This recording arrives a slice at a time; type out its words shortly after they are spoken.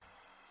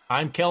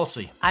I'm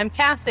Kelsey. I'm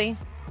Cassie.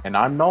 And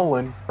I'm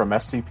Nolan from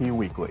SCP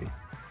Weekly.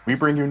 We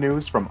bring you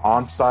news from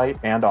on-site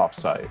and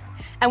off-site.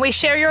 And we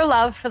share your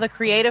love for the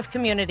creative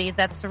community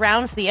that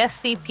surrounds the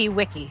SCP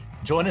Wiki.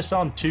 Join us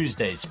on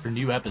Tuesdays for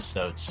new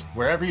episodes,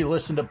 wherever you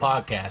listen to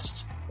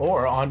podcasts,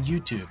 or on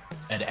YouTube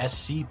at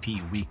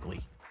SCP Weekly.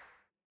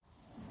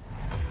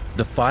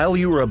 The file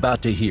you are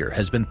about to hear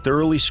has been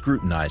thoroughly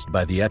scrutinized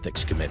by the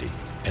Ethics Committee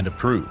and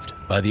approved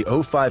by the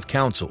O5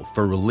 Council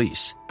for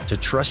release to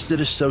trusted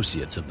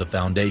associates of the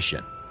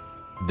Foundation.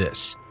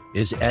 This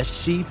is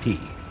SCP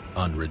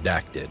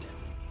Unredacted.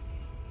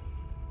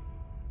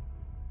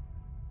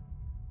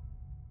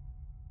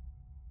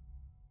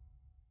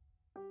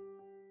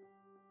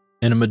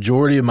 In a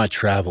majority of my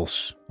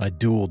travels, I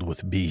dueled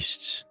with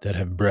beasts that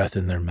have breath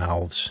in their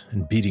mouths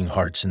and beating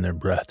hearts in their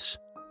breaths.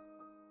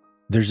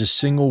 There's a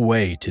single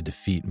way to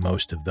defeat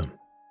most of them,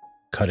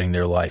 cutting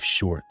their life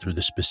short through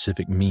the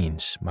specific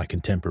means my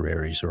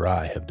contemporaries or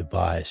I have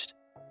devised.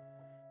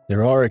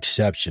 There are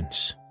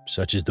exceptions,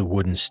 such as the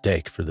wooden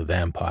stake for the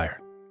vampire,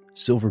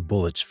 silver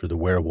bullets for the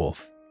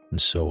werewolf, and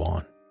so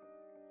on.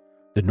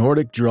 The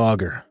Nordic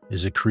Draugr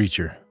is a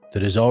creature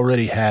that has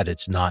already had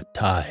its knot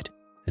tied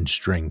and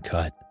string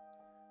cut,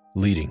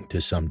 leading to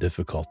some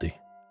difficulty.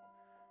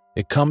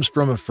 It comes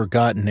from a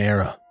forgotten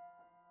era,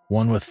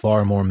 one with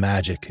far more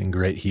magic and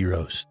great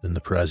heroes than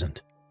the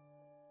present.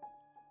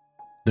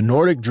 The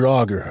Nordic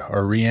Draugr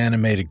are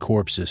reanimated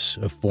corpses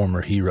of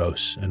former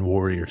heroes and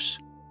warriors.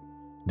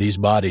 These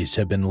bodies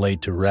have been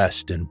laid to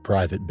rest in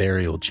private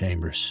burial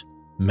chambers,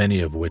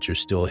 many of which are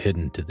still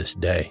hidden to this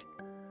day.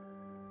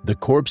 The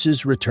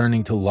corpses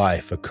returning to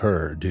life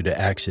occur due to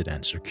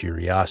accidents or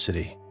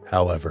curiosity.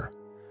 However,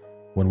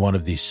 when one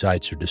of these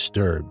sites are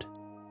disturbed,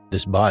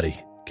 this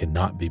body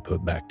cannot be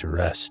put back to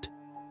rest.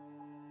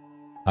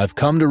 I've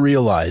come to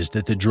realize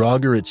that the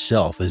Draugr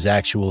itself is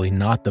actually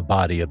not the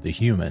body of the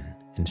human.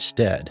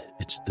 Instead,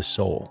 it's the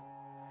soul.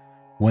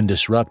 When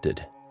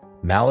disrupted,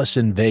 malice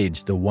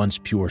invades the once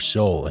pure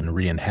soul and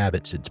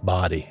re-inhabits its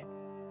body.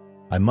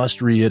 I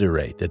must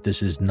reiterate that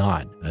this is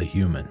not a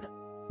human.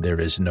 There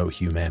is no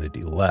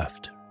humanity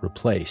left,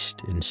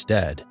 replaced,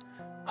 instead,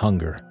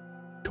 hunger,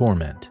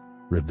 torment,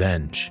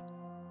 revenge,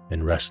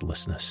 and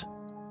restlessness.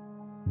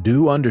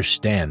 Do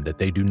understand that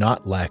they do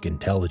not lack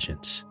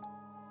intelligence.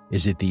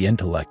 Is it the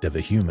intellect of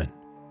a human?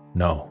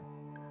 No.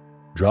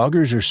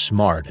 Draugrs are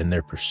smart in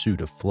their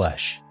pursuit of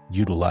flesh,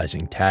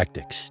 utilizing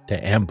tactics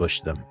to ambush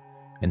them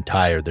and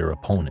tire their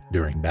opponent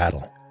during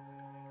battle.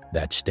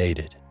 That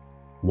stated,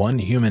 one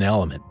human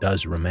element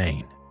does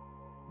remain: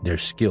 their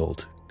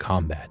skilled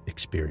combat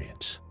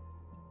experience.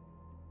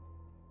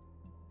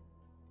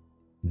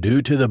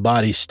 Due to the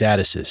body's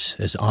statuses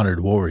as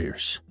honored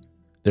warriors,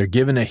 they're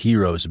given a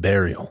hero's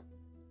burial.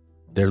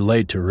 They're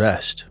laid to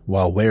rest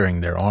while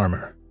wearing their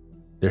armor.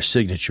 Their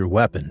signature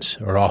weapons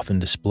are often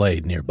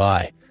displayed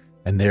nearby,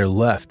 and they're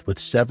left with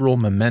several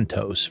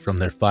mementos from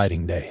their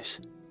fighting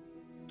days.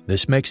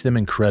 This makes them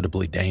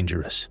incredibly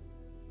dangerous,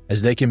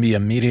 as they can be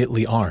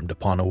immediately armed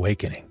upon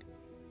awakening.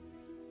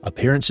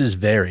 Appearances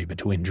vary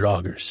between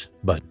Draugrs,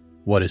 but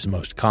what is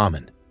most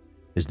common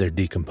is their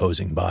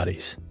decomposing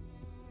bodies.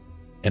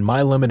 In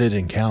my limited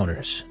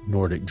encounters,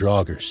 Nordic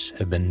Draugrs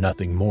have been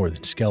nothing more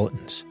than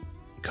skeletons,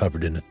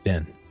 covered in a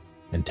thin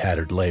and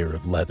tattered layer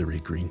of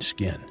leathery green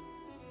skin.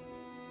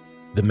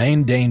 The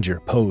main danger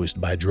posed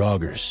by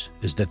Draugrs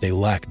is that they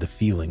lack the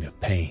feeling of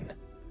pain.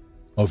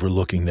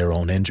 Overlooking their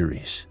own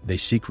injuries, they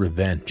seek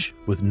revenge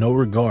with no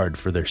regard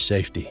for their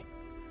safety.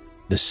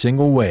 The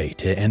single way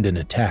to end an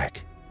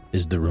attack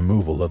is the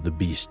removal of the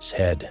beast's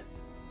head.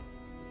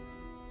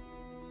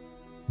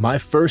 My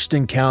first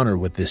encounter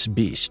with this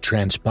beast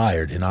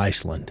transpired in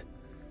Iceland.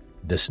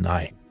 This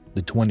night,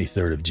 the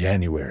 23rd of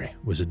January,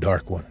 was a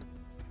dark one.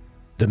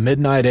 The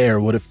midnight air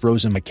would have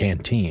frozen my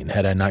canteen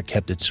had I not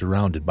kept it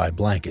surrounded by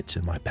blankets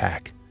in my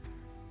pack.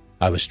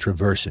 I was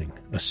traversing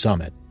a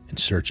summit in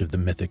search of the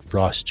mythic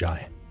frost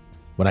giant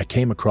when I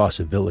came across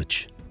a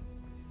village.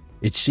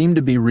 It seemed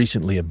to be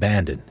recently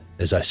abandoned,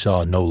 as I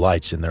saw no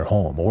lights in their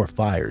home or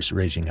fires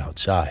raging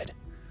outside.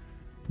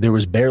 There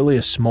was barely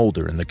a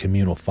smolder in the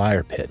communal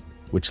fire pit,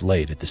 which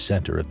laid at the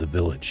center of the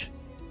village.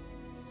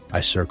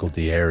 I circled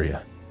the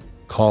area,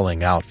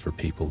 calling out for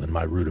people in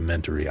my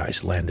rudimentary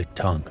Icelandic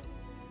tongue.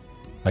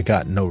 I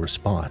got no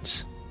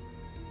response.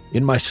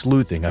 In my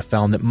sleuthing, I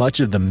found that much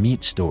of the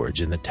meat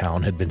storage in the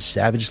town had been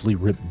savagely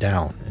ripped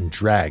down and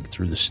dragged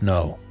through the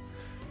snow.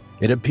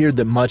 It appeared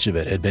that much of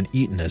it had been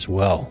eaten as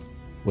well,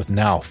 with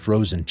now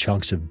frozen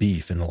chunks of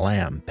beef and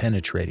lamb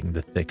penetrating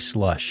the thick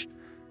slush.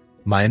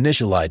 My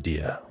initial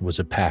idea was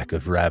a pack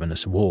of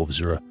ravenous wolves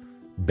or a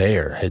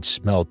bear had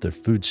smelt their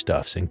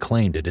foodstuffs and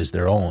claimed it as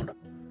their own.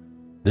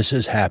 This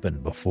has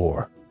happened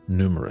before,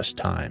 numerous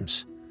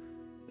times.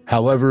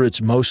 However,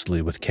 it's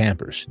mostly with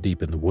campers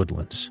deep in the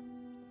woodlands.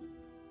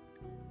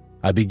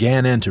 I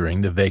began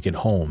entering the vacant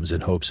homes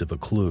in hopes of a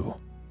clue.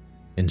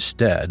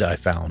 Instead, I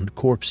found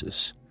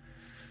corpses.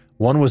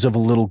 One was of a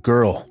little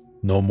girl,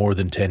 no more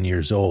than 10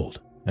 years old,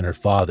 and her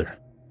father.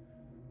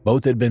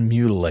 Both had been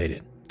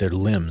mutilated. Their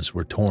limbs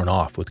were torn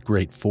off with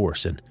great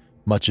force, and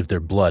Much of their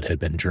blood had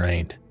been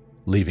drained,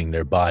 leaving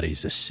their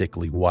bodies a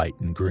sickly white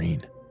and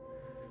green.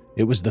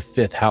 It was the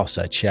 5th house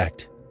I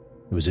checked.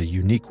 It was a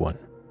unique one.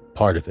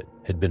 Part of it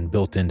had been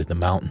built into the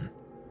mountain.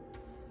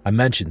 I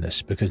mention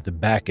this because the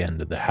back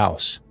end of the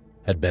house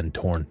had been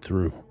torn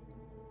through.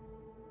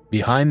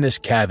 Behind this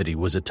cavity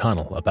was a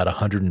tunnel about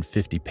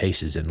 150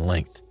 paces in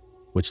length,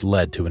 which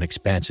led to an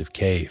expansive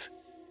cave.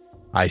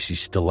 Icy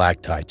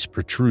stalactites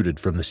protruded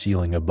from the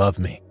ceiling above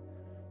me.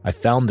 I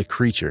found the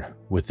creature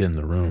within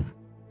the room,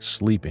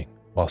 sleeping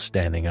while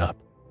standing up.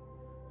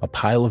 A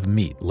pile of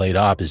meat laid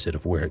opposite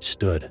of where it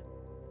stood.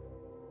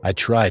 I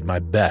tried my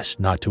best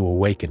not to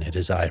awaken it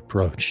as I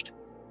approached.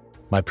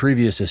 My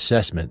previous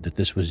assessment that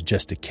this was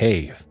just a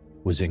cave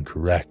was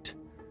incorrect.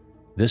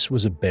 This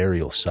was a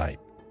burial site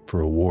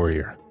for a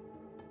warrior.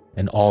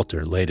 An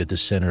altar laid at the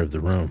center of the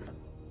room,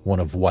 one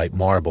of white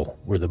marble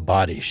where the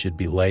body should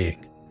be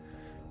laying.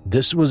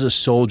 This was a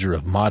soldier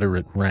of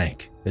moderate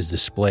rank as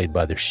displayed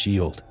by their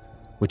shield,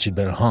 which had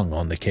been hung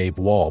on the cave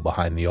wall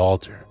behind the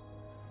altar.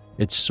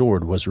 Its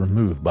sword was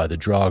removed by the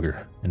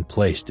Draugr and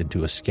placed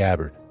into a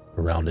scabbard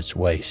around its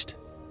waist.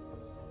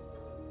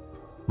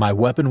 My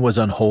weapon was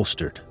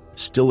unholstered,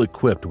 still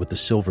equipped with the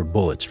silver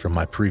bullets from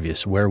my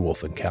previous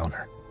werewolf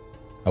encounter.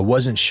 I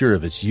wasn't sure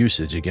of its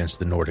usage against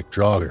the Nordic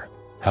Draugr.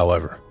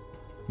 However,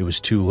 it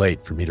was too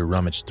late for me to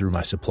rummage through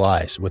my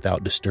supplies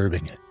without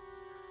disturbing it.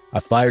 I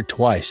fired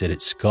twice at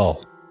its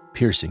skull,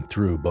 piercing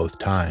through both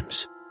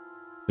times.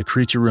 The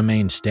creature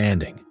remained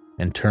standing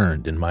and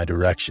turned in my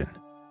direction.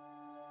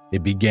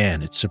 It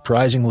began its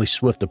surprisingly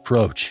swift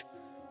approach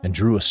and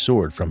drew a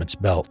sword from its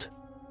belt.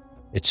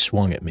 It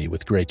swung at me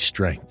with great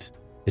strength.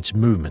 Its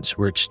movements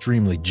were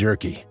extremely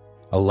jerky,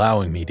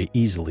 allowing me to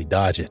easily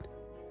dodge it.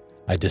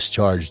 I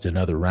discharged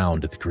another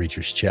round at the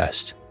creature's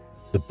chest.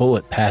 The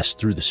bullet passed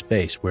through the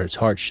space where its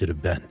heart should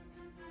have been.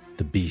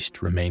 The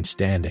beast remained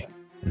standing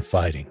and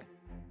fighting.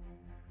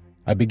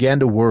 I began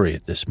to worry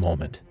at this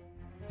moment,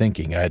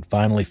 thinking I had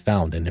finally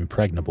found an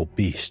impregnable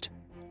beast.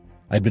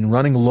 I'd been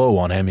running low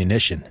on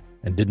ammunition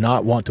and did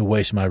not want to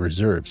waste my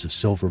reserves of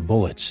silver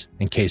bullets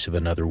in case of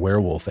another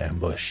werewolf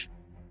ambush.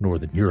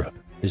 Northern Europe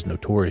is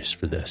notorious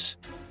for this.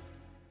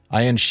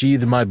 I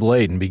unsheathed my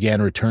blade and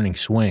began returning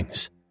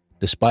swings.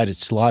 Despite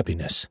its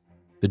sloppiness,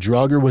 the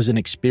Draugr was an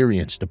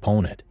experienced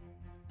opponent,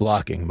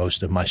 blocking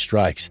most of my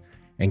strikes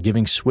and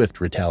giving swift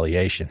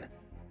retaliation.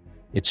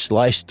 It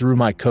sliced through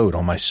my coat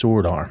on my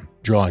sword arm,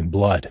 drawing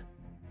blood.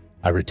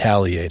 I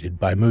retaliated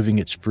by moving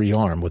its free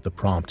arm with a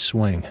prompt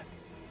swing.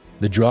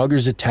 The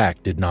Draugr's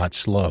attack did not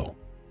slow.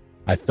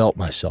 I felt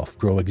myself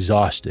grow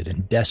exhausted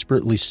and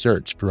desperately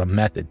searched for a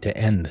method to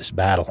end this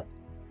battle.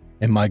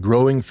 In my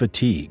growing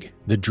fatigue,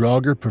 the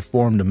Draugr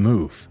performed a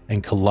move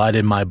and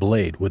collided my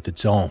blade with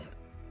its own,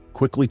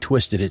 quickly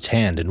twisted its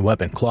hand and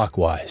weapon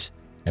clockwise,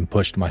 and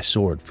pushed my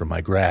sword from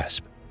my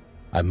grasp.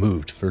 I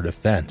moved for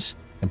defense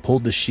and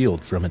pulled the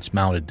shield from its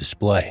mounted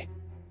display.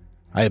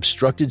 I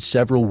obstructed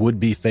several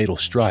would-be fatal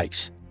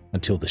strikes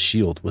until the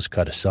shield was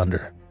cut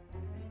asunder.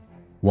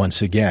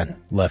 Once again,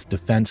 left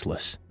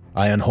defenseless,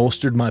 I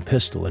unholstered my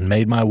pistol and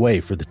made my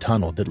way for the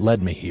tunnel that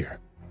led me here.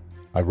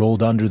 I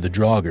rolled under the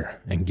Draugr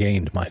and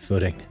gained my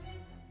footing.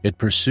 It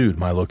pursued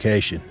my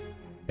location,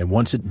 and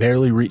once it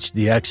barely reached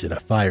the exit, I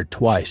fired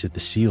twice at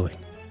the ceiling,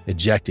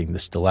 ejecting the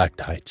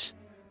stalactites.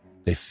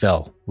 They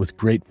fell with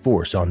great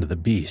force onto the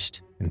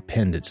beast and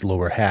pinned its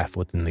lower half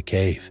within the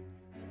cave.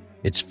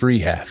 Its free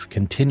half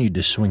continued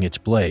to swing its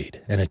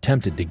blade and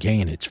attempted to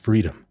gain its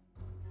freedom.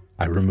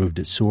 I removed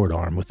its sword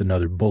arm with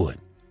another bullet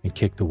and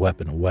kicked the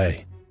weapon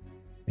away.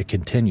 It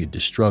continued to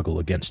struggle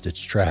against its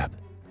trap.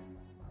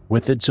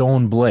 With its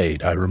own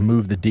blade, I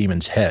removed the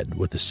demon's head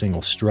with a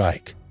single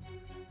strike.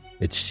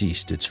 It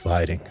ceased its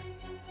fighting.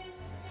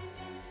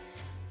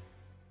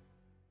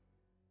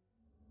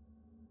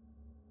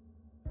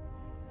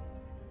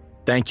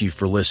 Thank you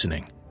for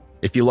listening.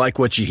 If you like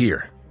what you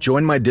hear,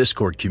 join my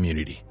Discord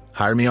community,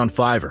 hire me on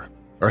Fiverr,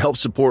 or help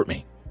support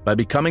me by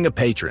becoming a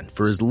patron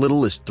for as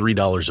little as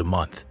 $3 a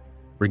month.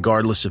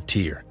 Regardless of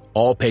tier,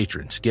 all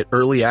patrons get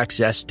early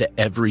access to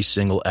every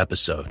single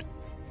episode.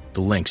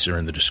 The links are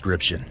in the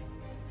description.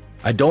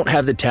 I don't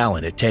have the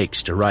talent it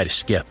takes to write a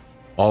skip.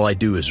 All I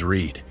do is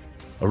read.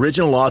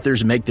 Original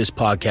authors make this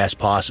podcast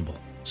possible,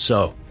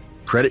 so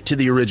credit to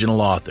the original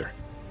author.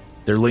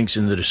 Their link's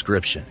in the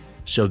description.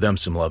 Show them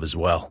some love as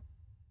well.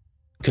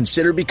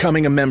 Consider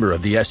becoming a member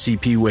of the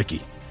SCP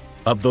Wiki.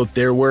 Upvote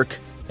their work,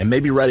 and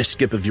maybe write a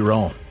skip of your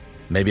own.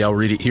 Maybe I'll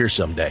read it here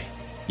someday.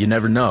 You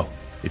never know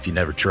if you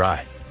never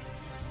try.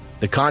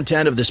 The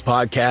content of this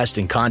podcast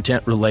and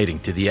content relating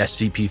to the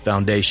SCP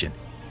Foundation,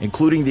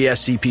 including the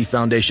SCP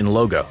Foundation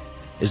logo,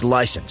 is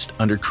licensed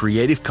under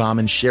Creative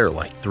Commons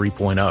Sharealike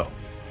 3.0,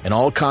 and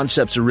all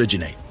concepts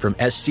originate from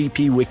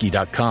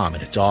scpwiki.com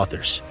and its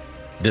authors.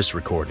 This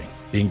recording,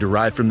 being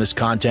derived from this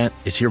content,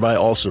 is hereby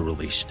also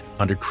released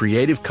under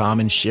Creative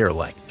Commons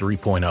Sharealike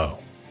 3.0.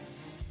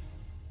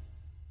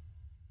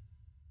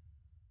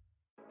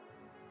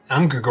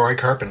 I'm Grigori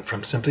Karpin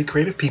from Simply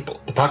Creative People,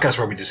 the podcast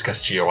where we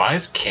discuss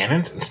GOIs,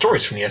 canons, and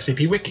stories from the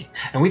SCP Wiki,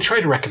 and we try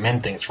to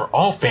recommend things for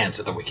all fans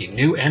of the Wiki,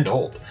 new and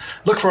old.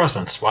 Look for us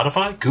on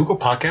Spotify, Google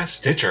Podcasts,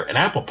 Stitcher, and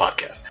Apple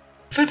Podcasts.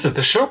 Visit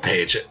the show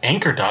page at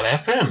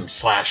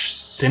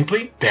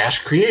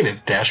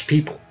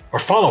anchor.fm/simply-creative-people, or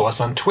follow us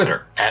on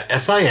Twitter at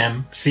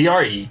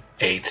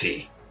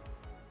SIMCREAT.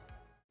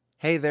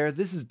 Hey there,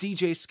 this is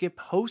DJ Skip,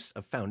 host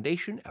of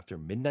Foundation After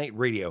Midnight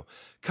Radio,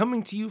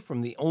 coming to you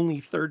from the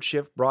only third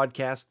shift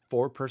broadcast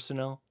for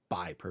personnel,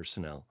 by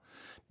personnel.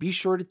 Be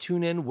sure to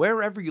tune in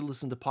wherever you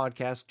listen to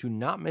podcasts to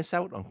not miss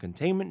out on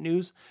containment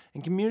news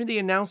and community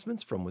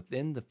announcements from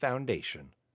within the Foundation.